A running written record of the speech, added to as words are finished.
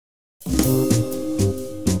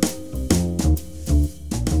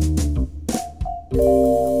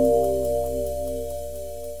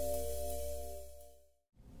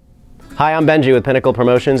Hi, I'm Benji with Pinnacle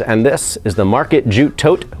Promotions, and this is the Market Jute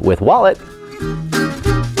Tote with wallet.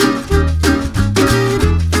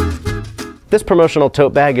 This promotional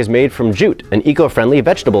tote bag is made from jute, an eco-friendly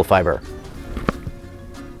vegetable fiber.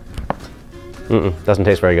 Doesn't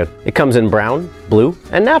taste very good. It comes in brown, blue,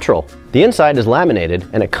 and natural. The inside is laminated,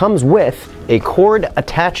 and it comes with a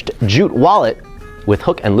cord-attached jute wallet with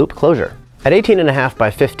hook and loop closure. At 18.5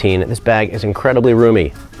 by 15, this bag is incredibly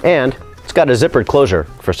roomy, and it's got a zippered closure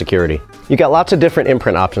for security. You got lots of different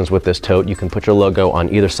imprint options with this tote. You can put your logo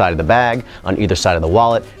on either side of the bag, on either side of the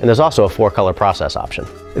wallet, and there's also a 4-color process option.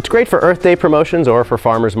 It's great for Earth Day promotions or for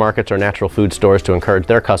farmers markets or natural food stores to encourage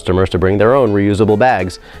their customers to bring their own reusable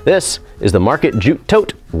bags. This is the Market Jute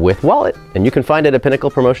Tote with wallet, and you can find it at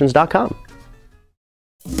pinnaclepromotions.com.